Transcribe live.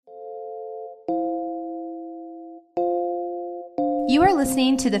You are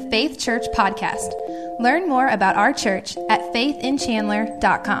listening to the Faith Church Podcast. Learn more about our church at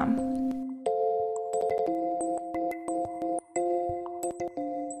faithinchandler.com.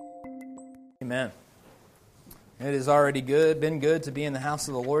 Amen. It has already been good to be in the house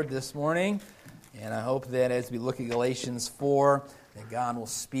of the Lord this morning. And I hope that as we look at Galatians 4, that God will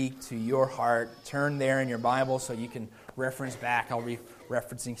speak to your heart. Turn there in your Bible so you can reference back. I'll be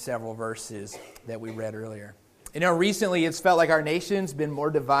referencing several verses that we read earlier. You know, recently it's felt like our nation's been more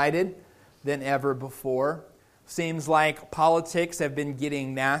divided than ever before. Seems like politics have been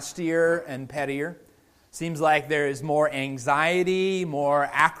getting nastier and pettier. Seems like there is more anxiety, more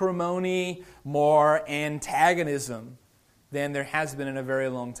acrimony, more antagonism than there has been in a very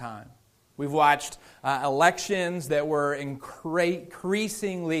long time. We've watched elections that were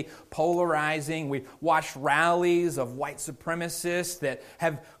increasingly polarizing. We've watched rallies of white supremacists that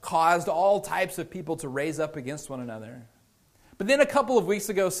have caused all types of people to raise up against one another. But then a couple of weeks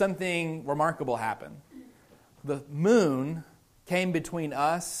ago, something remarkable happened. The moon came between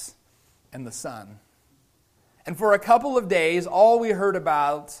us and the sun. And for a couple of days, all we heard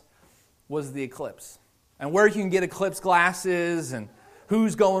about was the eclipse. And where you can get eclipse glasses and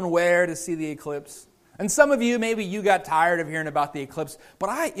who's going where to see the eclipse. And some of you, maybe you got tired of hearing about the eclipse, but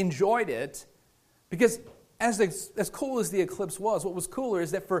I enjoyed it because as cool as the eclipse was, what was cooler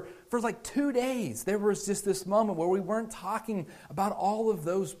is that for like 2 days, there was just this moment where we weren't talking about all of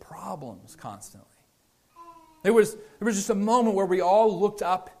those problems constantly. There was just a moment where we all looked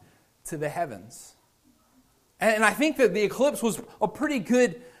up to the heavens. And I think that the eclipse was a pretty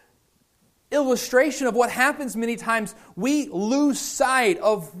good illustration of what happens many times. We lose sight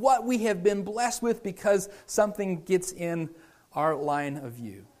of what we have been blessed with because something gets in our line of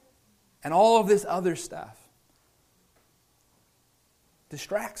view. And all of this other stuff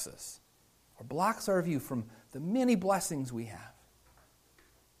distracts us or blocks our view from the many blessings we have.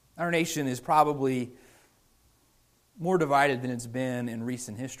 Our nation is probably more divided than it's been in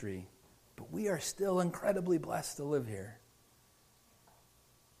recent history, but we are still incredibly blessed to live here.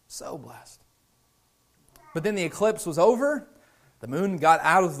 So blessed. But then the eclipse was over. The moon got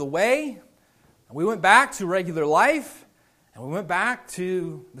out of the way. And we went back to regular life. And we went back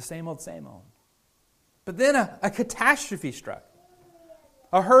to the same old, same old. But then a catastrophe struck.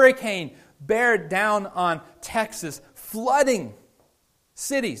 A hurricane bared down on Texas, flooding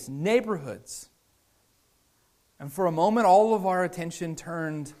cities, neighborhoods. And for a moment, all of our attention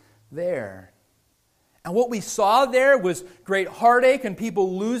turned there. And what we saw there was great heartache and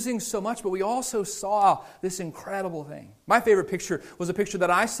people losing so much, but we also saw this incredible thing. My favorite picture was a picture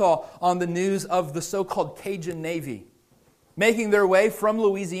that I saw on the news of the so-called Cajun Navy making their way from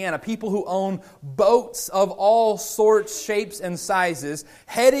Louisiana, people who own boats of all sorts, shapes, and sizes,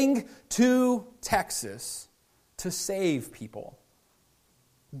 heading to Texas to save people.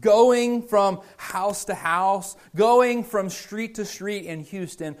 Going from house to house, going from street to street in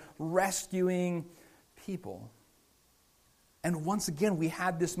Houston, rescuing people. And once again, we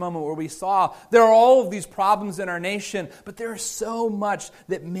had this moment where we saw there are all of these problems in our nation, but there is so much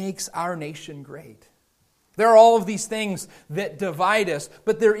that makes our nation great. There are all of these things that divide us,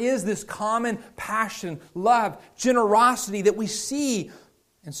 but there is this common passion, love, generosity that we see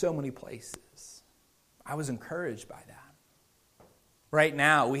in so many places. I was encouraged by that. Right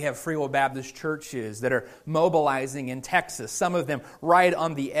now, we have Free Will Baptist churches that are mobilizing in Texas, some of them right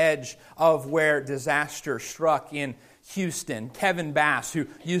on the edge of where disaster struck in Houston. Kevin Bass, who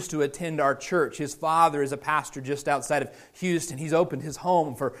used to attend our church, his father is a pastor just outside of Houston. He's opened his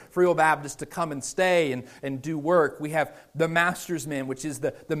home for Free Will Baptist to come and stay and do work. We have the Mastersmen, which is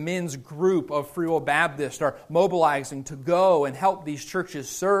the men's group of Free Will Baptist, are mobilizing to go and help these churches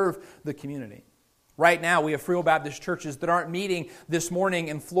serve the community. Right now, we have Free Will Baptist churches that aren't meeting this morning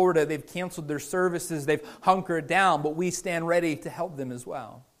in Florida. They've canceled their services. They've hunkered down, but we stand ready to help them as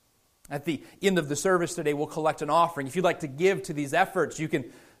well. At the end of the service today, we'll collect an offering. If you'd like to give to these efforts, you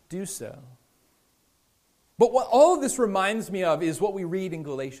can do so. But what all of this reminds me of is what we read in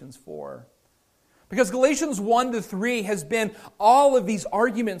Galatians 4. Because Galatians 1 to 3 has been all of these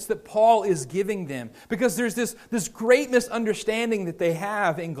arguments that Paul is giving them. Because there's this great misunderstanding that they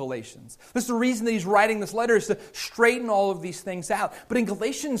have in Galatians. This is the reason that he's writing this letter, is to straighten all of these things out. But in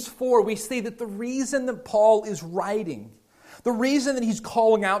Galatians 4, we see that the reason that Paul is writing, the reason that he's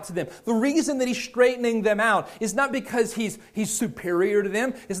calling out to them, the reason that he's straightening them out is not because he's superior to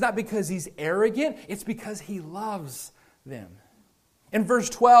them. It's not because he's arrogant. It's because he loves them. In verse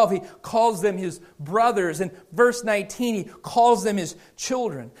 12, he calls them his brothers. In verse 19, he calls them his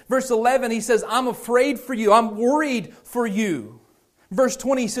children. Verse 11, he says, I'm afraid for you. I'm worried for you. Verse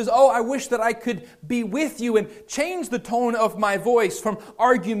 20 says, "Oh, I wish that I could be with you," and change the tone of my voice from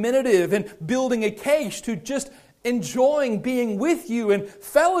argumentative and building a case to just enjoying being with you and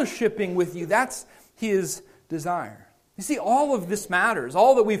fellowshipping with you. That's his desire. You see, all of this matters.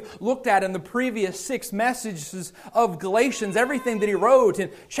 All that we've looked at in the previous 6 messages of Galatians, everything that he wrote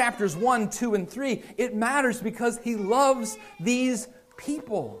in chapters 1, 2, and 3, it matters because he loves these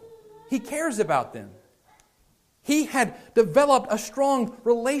people. He cares about them. He had developed a strong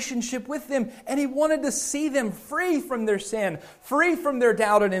relationship with them, and he wanted to see them free from their sin, free from their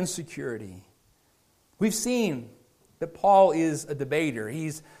doubt and insecurity. We've seen that Paul is a debater.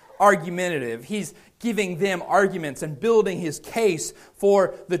 He's argumentative. He's giving them arguments and building his case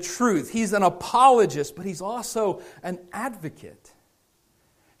for the truth. He's an apologist, but he's also an advocate.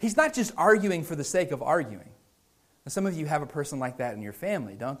 He's not just arguing for the sake of arguing. Now, some of you have a person like that in your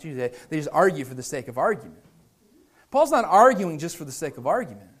family, don't you? They just argue for the sake of argument. Paul's not arguing just for the sake of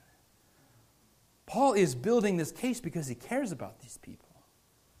argument. Paul is building this case because he cares about these people.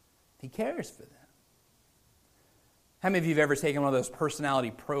 He cares for them. How many of you have ever taken one of those personality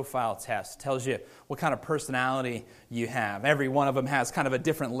profile tests? It tells you what kind of personality you have. Every one of them has kind of a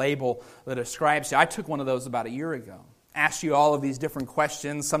different label that describes you. I took one of those about a year ago. Asked you all of these different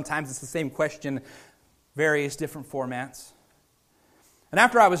questions. Sometimes it's the same question, various different formats. And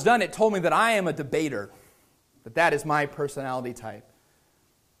after I was done, it told me that I am a debater. That is my personality type.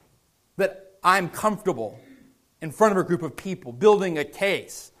 That I'm comfortable in front of a group of people building a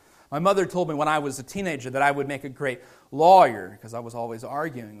case. My mother told me when I was a teenager that I would make a great lawyer because I was always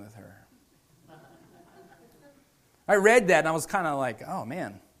arguing with her. I read that and I was kind of like, oh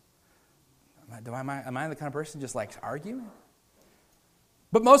man, am I the kind of person who just likes arguing?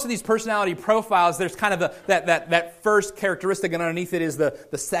 But most of these personality profiles, there's kind of that first characteristic, and underneath it is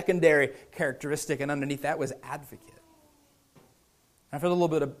the secondary characteristic, and underneath that was advocate. I feel a little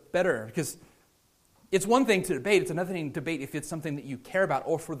bit better because it's one thing to debate, it's another thing to debate if it's something that you care about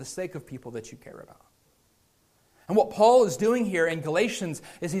or for the sake of people that you care about. And what Paul is doing here in Galatians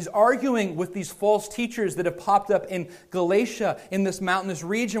is he's arguing with these false teachers that have popped up in Galatia, in this mountainous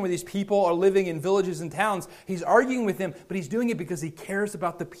region where these people are living in villages and towns. He's arguing with them, but he's doing it because he cares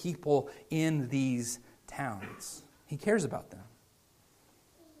about the people in these towns. He cares about them.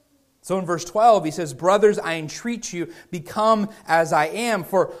 So in verse 12, he says, "Brothers, I entreat you, become as I am,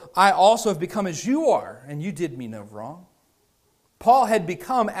 for I also have become as you are, and you did me no wrong." Paul had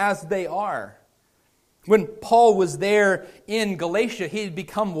become as they are. When Paul was there in Galatia, he had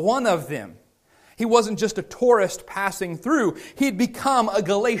become one of them. He wasn't just a tourist passing through. He'd become a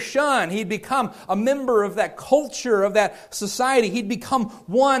Galatian. He'd become a member of that culture, of that society. He'd become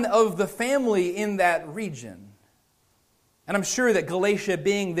one of the family in that region. And I'm sure that Galatia,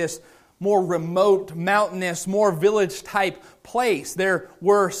 being this more remote, mountainous, more village-type place, there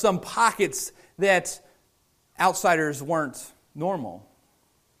were some pockets that outsiders weren't normal.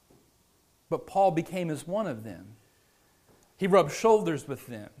 But Paul became as one of them. He rubbed shoulders with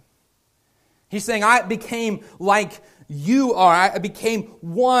them. He's saying, I became like you are. I became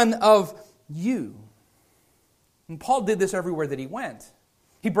one of you. And Paul did this everywhere that he went.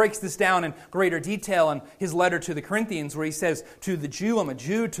 He breaks this down in greater detail in his letter to the Corinthians, where he says, "To the Jew, I'm a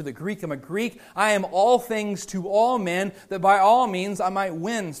Jew. To the Greek, I'm a Greek. I am all things to all men, that by all means I might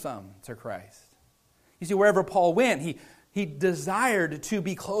win some to Christ." You see, wherever Paul went, he desired to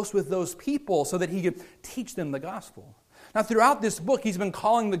be close with those people so that he could teach them the gospel. Now, throughout this book, he's been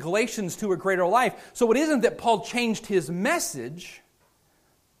calling the Galatians to a greater life. So it isn't that Paul changed his message,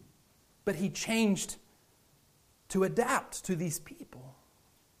 but he changed to adapt to these people.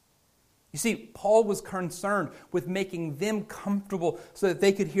 You see, Paul was concerned with making them comfortable so that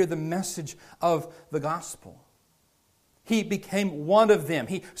they could hear the message of the gospel. He became one of them.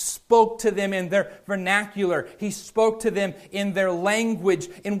 He spoke to them in their vernacular. He spoke to them in their language,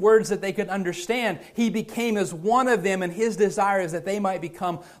 in words that they could understand. He became as one of them, and his desire is that they might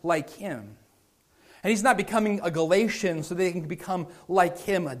become like him. And he's not becoming a Galatian so they can become like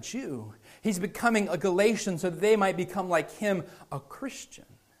him, a Jew. He's becoming a Galatian so that they might become like him, a Christian.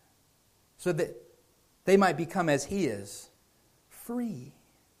 So that they might become as he is, free.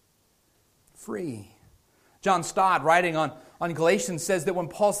 Free. John Stott, writing on Galatians, says that when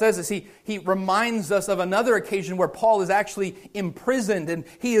Paul says this, he reminds us of another occasion where Paul is actually imprisoned and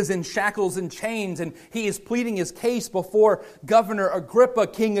he is in shackles and chains and he is pleading his case before Governor Agrippa,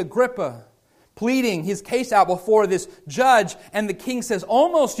 King Agrippa, pleading his case out before this judge. And the king says,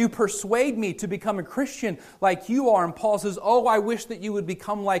 "Almost you persuade me to become a Christian like you are." And Paul says, "Oh, I wish that you would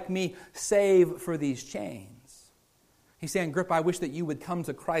become like me, save for these chains." He's saying, "Agrippa, I wish that you would come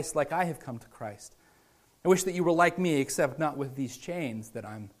to Christ like I have come to Christ." I wish that you were like me, except not with these chains that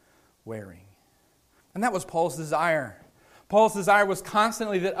I'm wearing. And that was Paul's desire. Paul's desire was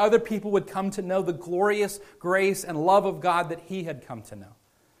constantly that other people would come to know the glorious grace and love of God that he had come to know.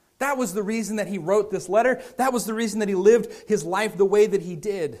 That was the reason that he wrote this letter. That was the reason that he lived his life the way that he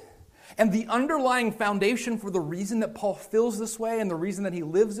did. And the underlying foundation for the reason that Paul feels this way and the reason that he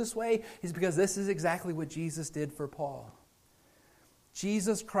lives this way is because this is exactly what Jesus did for Paul.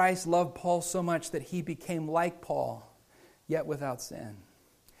 Jesus Christ loved Paul so much that he became like Paul, yet without sin.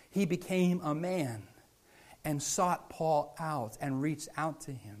 He became a man and sought Paul out and reached out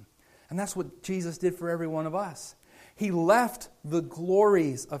to him. And that's what Jesus did for every one of us. He left the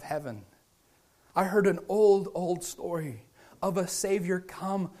glories of heaven. I heard an old story of a Savior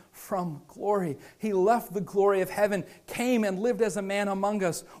come from glory. He left the glory of heaven, came and lived as a man among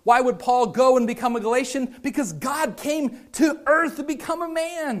us. Why would Paul go and become a Galatian? Because God came to earth to become a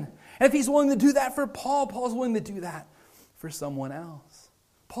man. And if he's willing to do that for Paul, Paul's willing to do that for someone else.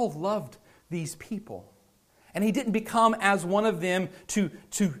 Paul loved these people. And he didn't become as one of them to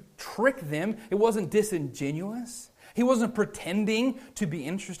trick them. It wasn't disingenuous. He wasn't pretending to be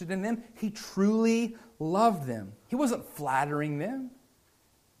interested in them. He truly loved them. He wasn't flattering them.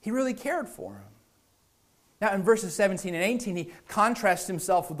 He really cared for them. Now in verses 17 and 18, he contrasts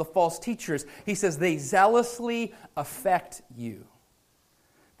himself with the false teachers. He says, they zealously affect you.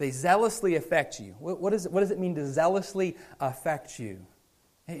 They zealously affect you. What does it mean to zealously affect you?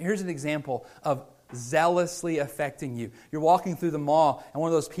 Here's an example of zealously affecting you. You're walking through the mall and one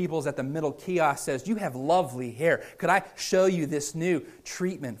of those people at the middle kiosk says, you have lovely hair. Could I show you this new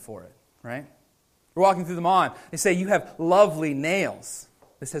treatment for it? Right? We're walking through the mall and they say, you have lovely nails.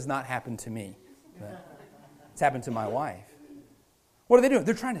 This has not happened to me. It's happened to my wife. What are they doing?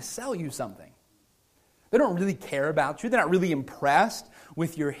 They're trying to sell you something. They don't really care about you. They're not really impressed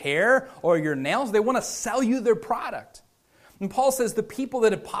with your hair or your nails. They want to sell you their product. And Paul says the people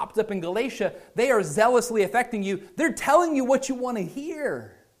that have popped up in Galatia, they are zealously affecting you. They're telling you what you want to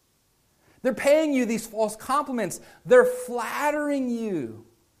hear. They're paying you these false compliments. They're flattering you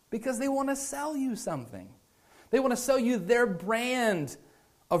because they want to sell you something. They want to sell you their brand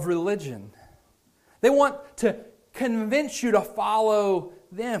of religion. They want to convince you to follow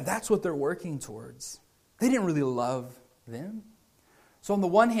them. That's what they're working towards. They didn't really love them. So on the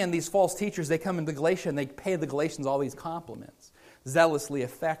one hand, these false teachers, they come into Galatia and they pay the Galatians all these compliments, zealously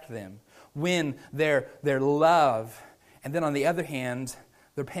affect them, win their love. And then on the other hand,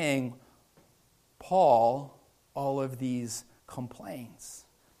 they're paying Paul all of these complaints,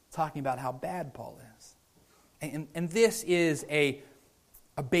 talking about how bad Paul is. And this is a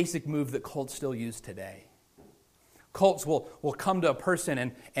basic move that cults still use today. Cults will come to a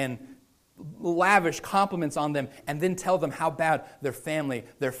person and lavish compliments on them and then tell them how bad their family,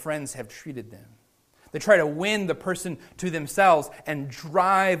 their friends have treated them. They try to win the person to themselves and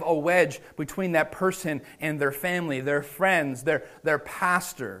drive a wedge between that person and their family, their friends, their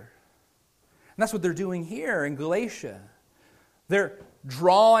pastor. And that's what they're doing here in Galatia. They're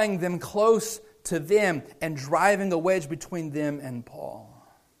drawing them close to them and driving a wedge between them and Paul.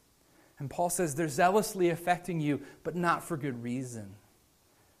 And Paul says they're zealously affecting you, but not for good reason.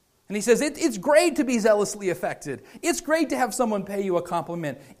 And he says it's great to be zealously affected. It's great to have someone pay you a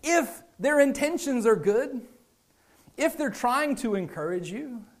compliment if their intentions are good, if they're trying to encourage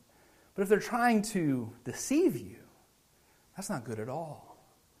you. But if they're trying to deceive you, that's not good at all.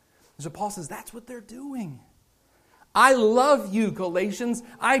 And so Paul says that's what they're doing. I love you, Galatians.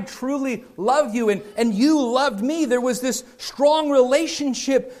 I truly love you, and you loved me. There was this strong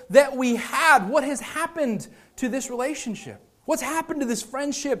relationship that we had. What has happened to this relationship? What's happened to this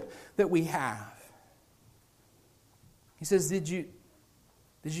friendship that we have? He says, did you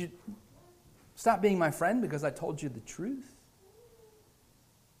stop being my friend because I told you the truth?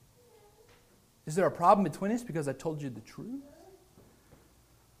 Is there a problem between us because I told you the truth?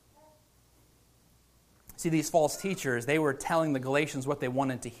 See, these false teachers, they were telling the Galatians what they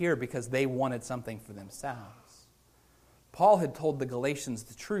wanted to hear because they wanted something for themselves. Paul had told the Galatians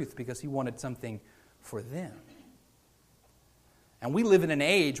the truth because he wanted something for them. And we live in an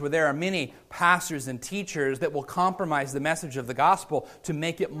age where there are many pastors and teachers that will compromise the message of the gospel to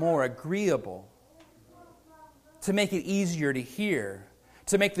make it more agreeable, to make it easier to hear,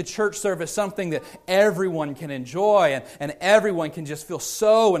 to make the church service something that everyone can enjoy and everyone can just feel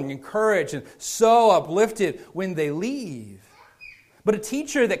so encouraged and so uplifted when they leave. But a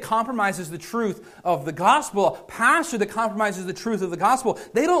teacher that compromises the truth of the gospel, a pastor that compromises the truth of the gospel,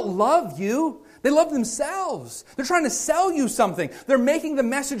 they don't love you. They love themselves. They're trying to sell you something. They're making the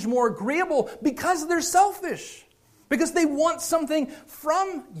message more agreeable because they're selfish, because they want something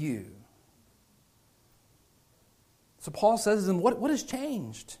from you. So Paul says to them, what has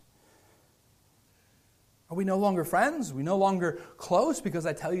changed? Are we no longer friends? Are we no longer close because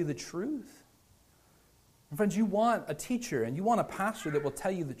I tell you the truth? And friends, you want a teacher and you want a pastor that will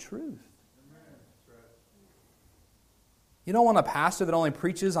tell you the truth. You don't want a pastor that only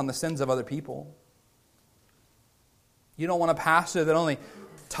preaches on the sins of other people. You don't want a pastor that only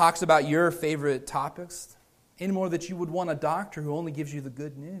talks about your favorite topics, any more that you would want a doctor who only gives you the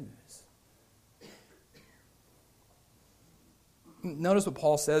good news. Notice what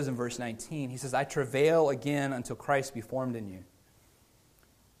Paul says in verse 19. He says, I travail again until Christ be formed in you.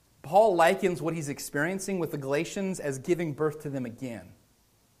 Paul likens what he's experiencing with the Galatians as giving birth to them again.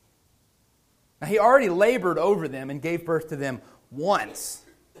 Now, he already labored over them and gave birth to them once.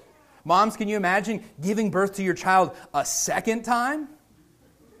 Moms, can you imagine giving birth to your child a second time?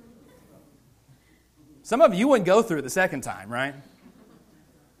 Some of you wouldn't go through it the second time, right?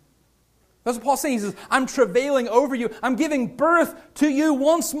 That's what Paul's saying. He says, I'm travailing over you. I'm giving birth to you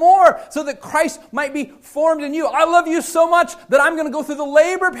once more so that Christ might be formed in you. I love you so much that I'm going to go through the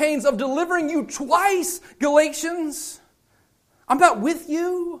labor pains of delivering you twice, Galatians. I'm not with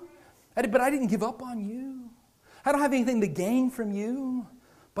you, but I didn't give up on you. I don't have anything to gain from you,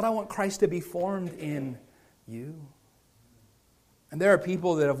 but I want Christ to be formed in you. And there are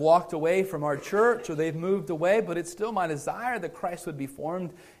people that have walked away from our church or they've moved away, but it's still my desire that Christ would be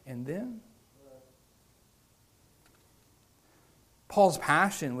formed in them. Paul's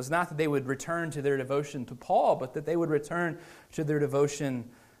passion was not that they would return to their devotion to Paul, but that they would return to their devotion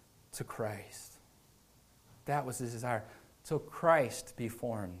to Christ. That was his desire, till Christ be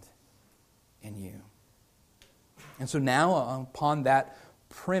formed in you. And so now, upon that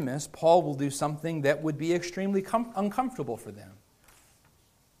premise, Paul will do something that would be extremely uncomfortable for them.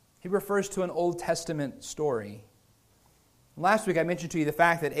 He refers to an Old Testament story. Last week I mentioned to you the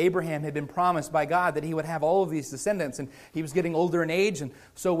fact that Abraham had been promised by God that he would have all of these descendants, and he was getting older in age, and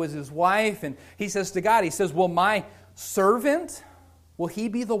so was his wife. And he says to God, he says, will my servant, will he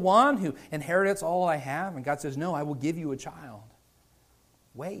be the one who inherits all I have? And God says, no, I will give you a child.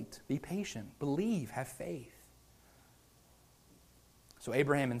 Wait, be patient, believe, have faith. So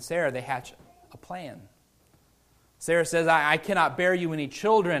Abraham and Sarah, they hatch a plan. Sarah says, I cannot bear you any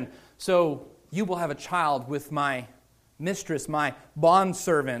children, so you will have a child with my mistress, my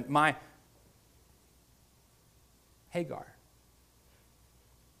bondservant, my Hagar,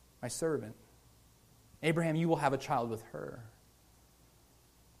 my servant. Abraham, you will have a child with her.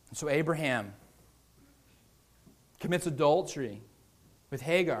 And so Abraham commits adultery with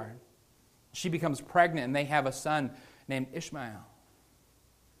Hagar. She becomes pregnant, and they have a son named Ishmael.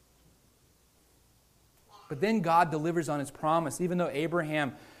 But then God delivers on His promise, even though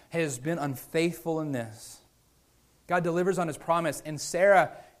Abraham has been unfaithful in this. God delivers on His promise, and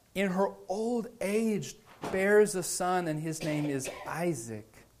Sarah, in her old age, bears a son, and his name is Isaac.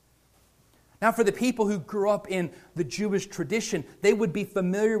 Now, for the people who grew up in the Jewish tradition, they would be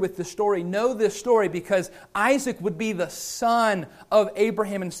familiar with the story, know this story, because Isaac would be the son of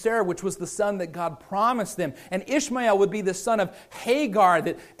Abraham and Sarah, which was the son that God promised them. And Ishmael would be the son of Hagar,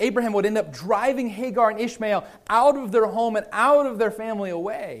 that Abraham would end up driving Hagar and Ishmael out of their home and out of their family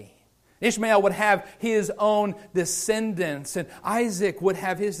away. Ishmael would have his own descendants, and Isaac would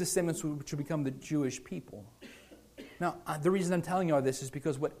have his descendants, which would become the Jewish people. Now, the reason I'm telling you all this is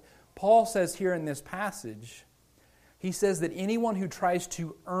because what Paul says here in this passage, he says that anyone who tries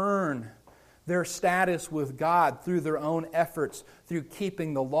to earn their status with God through their own efforts, through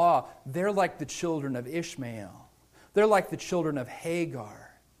keeping the law, they're like the children of Ishmael. They're like the children of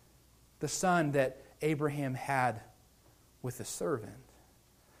Hagar, the son that Abraham had with a servant.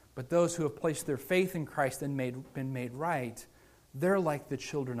 But those who have placed their faith in Christ and been made right, they're like the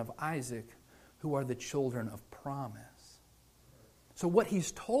children of Isaac, who are the children of promise. So what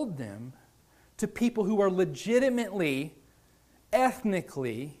he's told them, to people who are legitimately,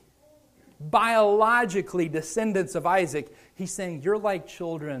 ethnically, biologically descendants of Isaac, he's saying, you're like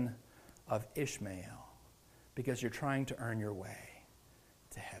children of Ishmael because you're trying to earn your way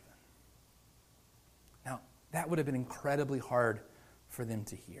to heaven. Now, that would have been incredibly hard for them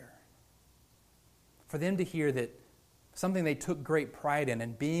to hear. For them to hear that something they took great pride in,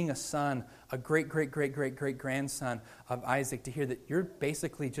 and being a son, a great-great-great-great-great-grandson of Isaac, to hear that you're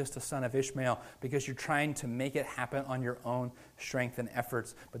basically just a son of Ishmael because you're trying to make it happen on your own strength and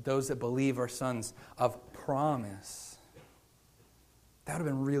efforts. But those that believe are sons of promise. That would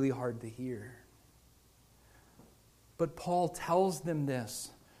have been really hard to hear. But Paul tells them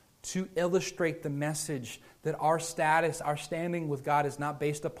this to illustrate the message that our status, our standing with God is not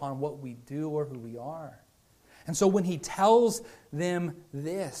based upon what we do or who we are. And so when he tells them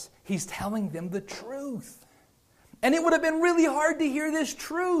this, he's telling them the truth. And it would have been really hard to hear this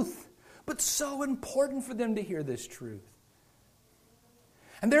truth, but so important for them to hear this truth.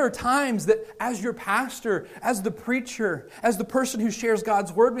 And there are times that as your pastor, as the preacher, as the person who shares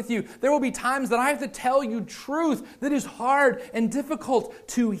God's word with you, there will be times that I have to tell you truth that is hard and difficult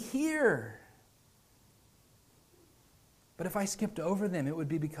to hear. But if I skipped over them, it would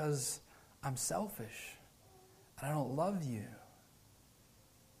be because I'm selfish and I don't love you.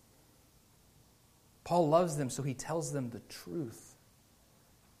 Paul loves them, so he tells them the truth.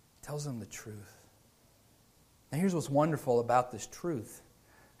 He tells them the truth. Now here's what's wonderful about this truth,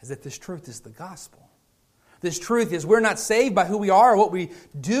 is that this truth is the gospel. This truth is we're not saved by who we are or what we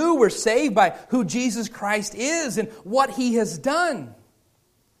do. We're saved by who Jesus Christ is and what He has done.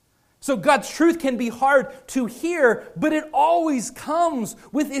 So God's truth can be hard to hear, but it always comes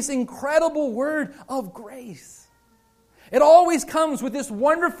with this incredible word of grace. It always comes with this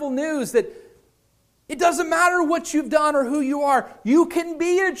wonderful news that it doesn't matter what you've done or who you are. You can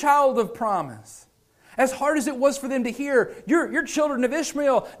be a child of promise. As hard as it was for them to hear, you're children of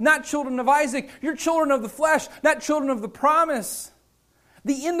Ishmael, not children of Isaac. You're children of the flesh, not children of the promise.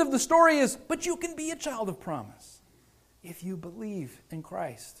 The end of the story is, but you can be a child of promise if you believe in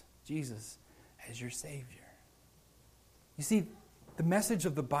Christ, Jesus, as your Savior. You see, the message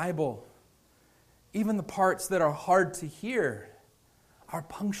of the Bible, even the parts that are hard to hear, are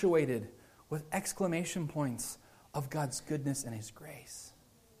punctuated with exclamation points of God's goodness and His grace.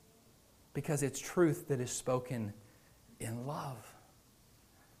 Because it's truth that is spoken in love.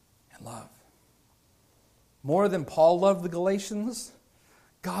 In love. More than Paul loved the Galatians,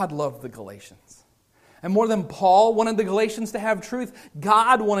 God loved the Galatians. And more than Paul wanted the Galatians to have truth,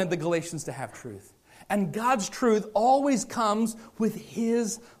 God wanted the Galatians to have truth. And God's truth always comes with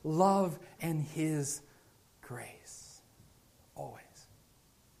His love and His grace. Always.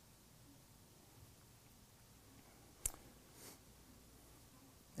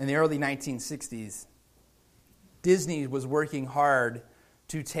 In the early 1960s, Disney was working hard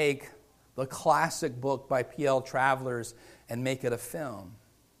to take the classic book by P.L. Travers and make it a film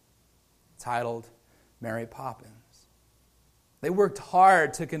titled Mary Poppins. They worked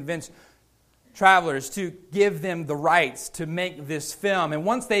hard to convince Travers to give them the rights to make this film. And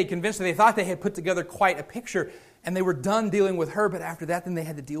once they convinced her, they thought they had put together quite a picture, and they were done dealing with her. But after that, then they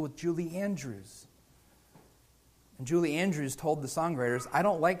had to deal with Julie Andrews. And Julie Andrews told the songwriters, I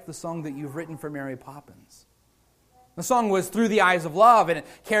don't like the song that you've written for Mary Poppins. The song was Through the Eyes of Love, and it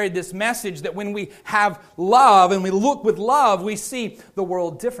carried this message that when we have love and we look with love, we see the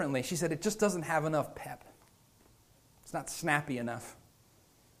world differently. She said it just doesn't have enough pep. It's not snappy enough.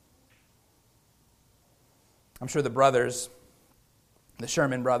 I'm sure the brothers, the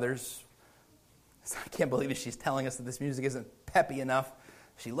Sherman brothers, I can't believe it, she's telling us that this music isn't peppy enough.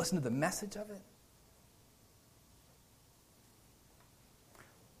 She listened to the message of it.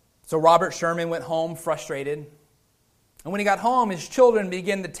 So Robert Sherman went home frustrated. And when he got home, his children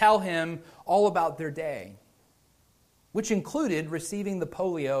began to tell him all about their day, which included receiving the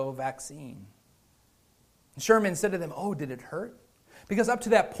polio vaccine. And Sherman said to them, oh, did it hurt? Because up to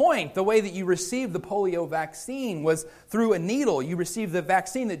that point, the way that you received the polio vaccine was through a needle. You received the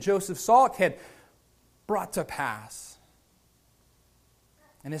vaccine that Joseph Salk had brought to pass.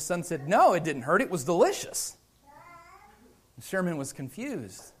 And his son said, no, it didn't hurt. It was delicious. And Sherman was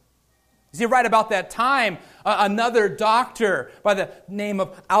confused. You see, right about that time, another doctor by the name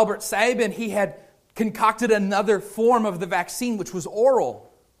of Albert Sabin, he had concocted another form of the vaccine, which was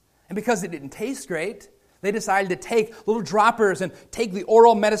oral. And because it didn't taste great, they decided to take little droppers and take the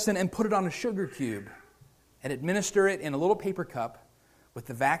oral medicine and put it on a sugar cube and administer it in a little paper cup with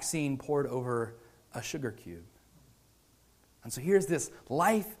the vaccine poured over a sugar cube. And so here's this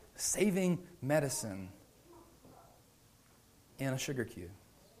life-saving medicine in a sugar cube.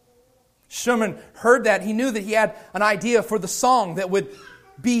 Sherman heard that. He knew that he had an idea for the song that would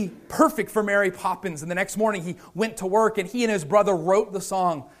be perfect for Mary Poppins. And the next morning he went to work and he and his brother wrote the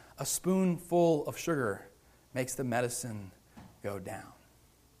song, A Spoonful of Sugar Makes the Medicine Go Down.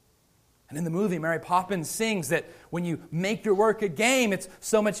 And in the movie, Mary Poppins sings that when you make your work a game, it's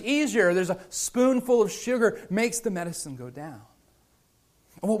so much easier. There's a spoonful of sugar makes the medicine go down.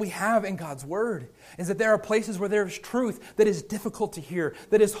 And what we have in God's Word is that there are places where there is truth that is difficult to hear,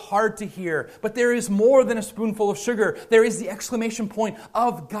 that is hard to hear. But there is more than a spoonful of sugar. There is the exclamation point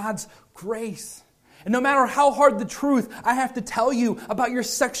of God's grace. And no matter how hard the truth I have to tell you about your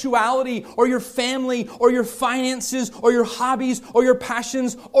sexuality or your family or your finances or your hobbies or your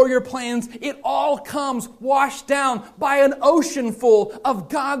passions or your plans, it all comes washed down by an ocean full of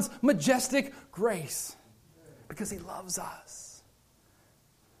God's majestic grace. Because He loves us.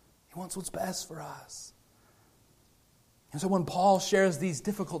 He wants what's best for us. And so when Paul shares these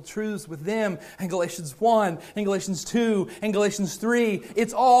difficult truths with them in Galatians 1, in Galatians 2, in Galatians 3,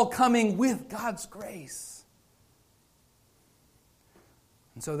 it's all coming with God's grace.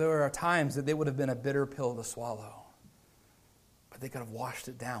 And so there are times that they would have been a bitter pill to swallow, but they could have washed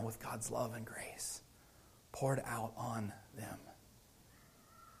it down with God's love and grace poured out on them.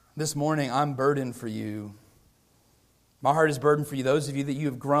 This morning, I'm burdened for you. My heart is burdened for you, those of you that you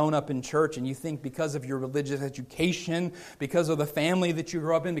have grown up in church and you think because of your religious education, because of the family that you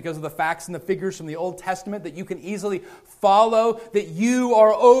grew up in, because of the facts and the figures from the Old Testament that you can easily follow, that you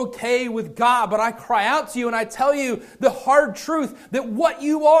are okay with God. But I cry out to you and I tell you the hard truth that what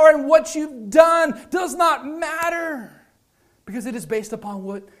you are and what you've done does not matter, because it is based upon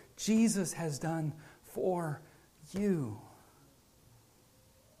what Jesus has done for you.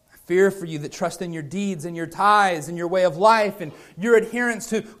 Fear for you that trust in your deeds and your tithes and your way of life and your adherence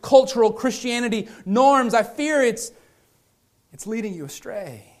to cultural Christianity norms. I fear it's leading you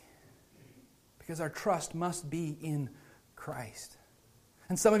astray, because our trust must be in Christ.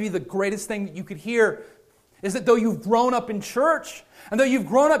 And some of you, the greatest thing that you could hear is that though you've grown up in church and though you've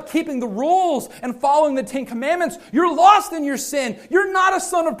grown up keeping the rules and following the Ten Commandments, you're lost in your sin. You're not a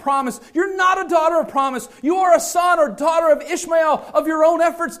son of promise. You're not a daughter of promise. You are a son or daughter of Ishmael, of your own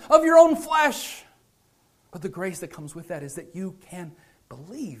efforts, of your own flesh. But the grace that comes with that is that you can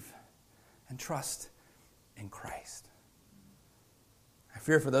believe and trust in Christ. I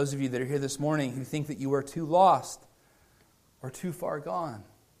fear for those of you that are here this morning who think that you are too lost or too far gone,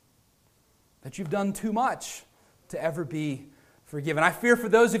 that you've done too much to ever be forgiven. I fear for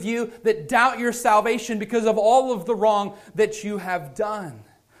those of you that doubt your salvation because of all of the wrong that you have done.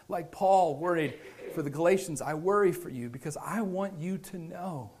 Like Paul worried for the Galatians, I worry for you because I want you to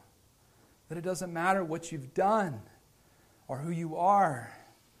know that it doesn't matter what you've done or who you are.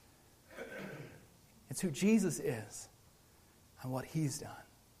 It's who Jesus is and what He's done.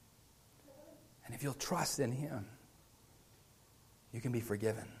 And if you'll trust in Him, you can be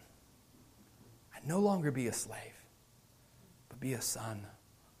forgiven. No longer be a slave, but be a son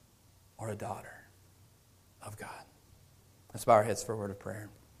or a daughter of God. Let's bow our heads for a word of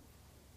prayer.